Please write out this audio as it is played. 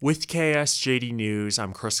With KSJD News,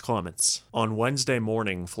 I'm Chris Clements. On Wednesday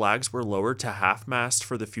morning, flags were lowered to half-mast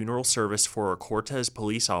for the funeral service for a Cortez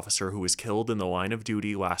police officer who was killed in the line of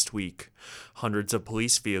duty last week. Hundreds of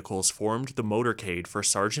police vehicles formed the motorcade for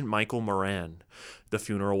Sergeant Michael Moran. The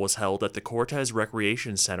funeral was held at the Cortez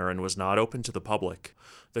Recreation Center and was not open to the public.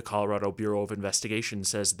 The Colorado Bureau of Investigation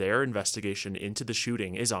says their investigation into the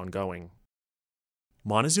shooting is ongoing.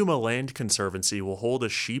 Montezuma Land Conservancy will hold a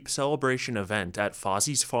sheep celebration event at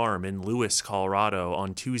Fozzie's farm in Lewis, Colorado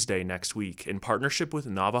on Tuesday next week in partnership with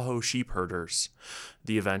Navajo sheep herders.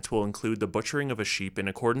 The event will include the butchering of a sheep in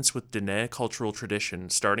accordance with Diné cultural tradition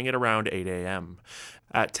starting at around 8 a.m.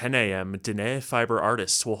 At 10 a.m., Diné fiber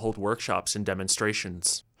artists will hold workshops and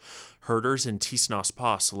demonstrations. Herders in Teec Nos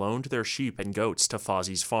Pos loaned their sheep and goats to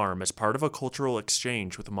Fozzie's farm as part of a cultural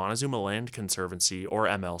exchange with Montezuma Land Conservancy, or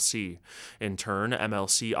MLC. In turn,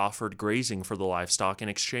 MLC offered grazing for the livestock in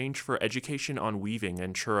exchange for education on weaving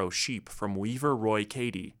and churro sheep from weaver Roy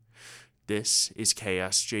Cady. This is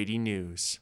KSJD News.